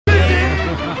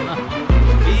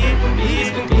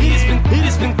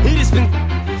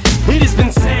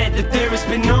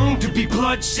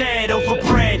bloodshed over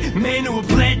bread. Men who have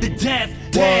bled to death,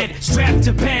 dead, strapped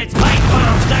to beds, pipe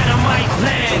bombs, dynamite,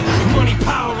 lead. Money,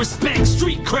 power, respect,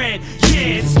 street cred.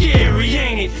 Yeah, it's scary,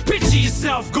 ain't it? Picture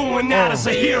yourself going out as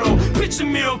a hero. Picture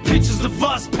mirror pictures of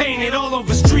us painted all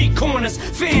over street corners.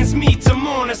 Fans meet to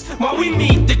mourn us while we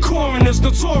meet the coroners.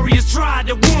 Notorious tried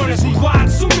to warn us. Why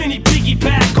so many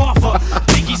piggyback off of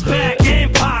Biggie's back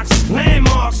and Pac's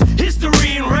landmarks.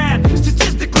 History and rap,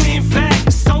 statistically in fact,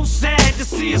 it's so sad to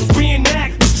see us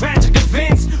reenact these tragic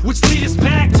events which lead us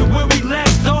back to where we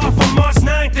left off on March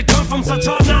 9th. To come from such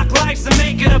hard knock lives and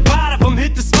make it about of them,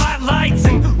 hit the spotlights.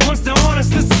 And once they're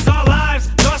honest, this is our lives.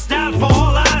 Dust out for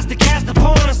all eyes to cast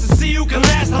upon us to see who can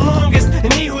last the longest.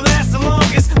 And he who lasts the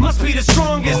longest must be the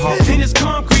strongest. In this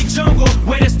concrete jungle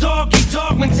where this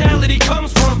dog-eat-dog mentality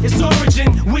comes from, its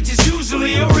origin, which is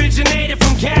usually originated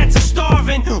from cats who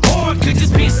starving. Or it could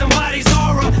just be somebody's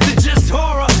aura that just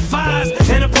horrifies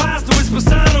and applies to his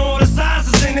persona or the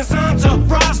sizes in his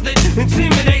entourage that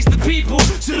intimidates the people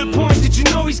to the point that you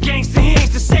know he's gangsta. He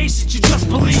ain't to say shit, you just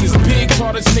believe. Since big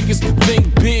taught us niggas to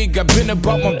think big, I've been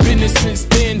about my business since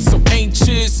then. So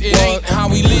anxious, it ain't how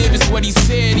he live, it's what he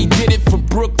said. He did it for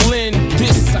Brooklyn.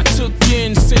 This I took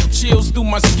in, sent chills through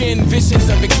my skin. Visions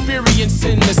of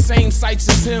experiencing the same sights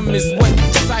as him is what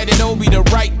decided Obi to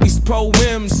write these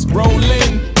poems.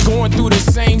 Rolling, going through the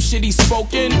same shit he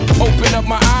spoken. Open up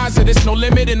my eyes, and there's no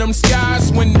limit in them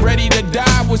skies. When ready to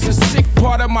die was a sick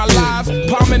part of my life.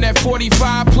 Palming at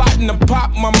 45, plotting to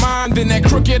pop my mind. Then that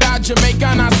crooked eye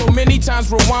Jamaican, I so many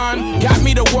times rewind. Got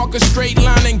me to walk a straight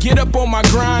line and get up on my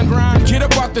grind. Get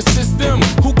up out the system,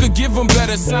 who could give them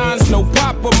better signs? No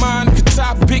pop of mine could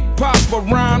top Big Papa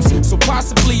rhymes. So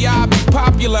possibly I'll be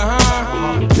popular,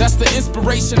 huh? That's the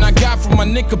inspiration I got from my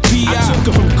nigga P.I. I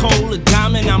took it from coal to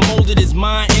diamond, I molded his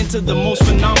mind into the most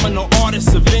phenomenal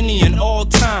artist of any and all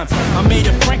time. I made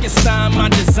a Frankenstein, my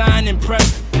design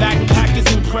impressed.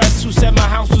 Backpackers impressed, who said my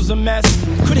house was a mess.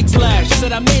 Critics laughed,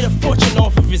 said I made a fortune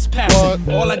off of his passion.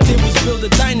 All I did was build a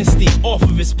dynasty off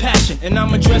of his passion. And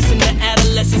I'm addressing the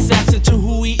adolescence absent to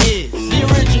who he is. The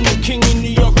original king in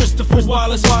New York, Christopher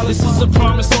Wallace. This is a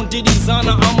promise on Diddy's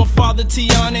honor. I'm a father,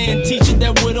 Tiana, and teacher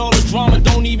that with all the drama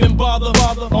don't even bother.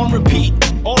 On repeat,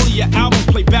 all of your albums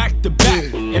play back to back.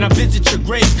 And I visit your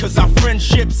grave cause our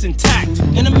friendship's intact.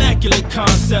 An immaculate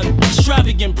concept,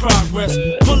 extravagant progress.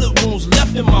 Bullet wounds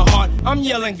left in my heart, I'm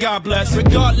yelling God bless.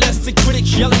 Regardless, the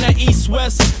critics yelling at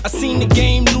East-West. I seen the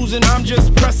game losing, I'm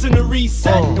just pressing the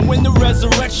reset. And when the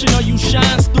resurrection of you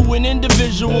shines through an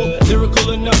individual,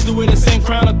 lyrical enough to wear the same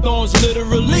crown of thorns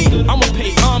literally, I'ma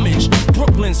pay homage,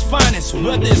 Brooklyn's finest.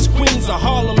 Whether it's Queens or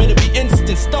Harlem, it'll be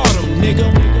instant stardom, nigga.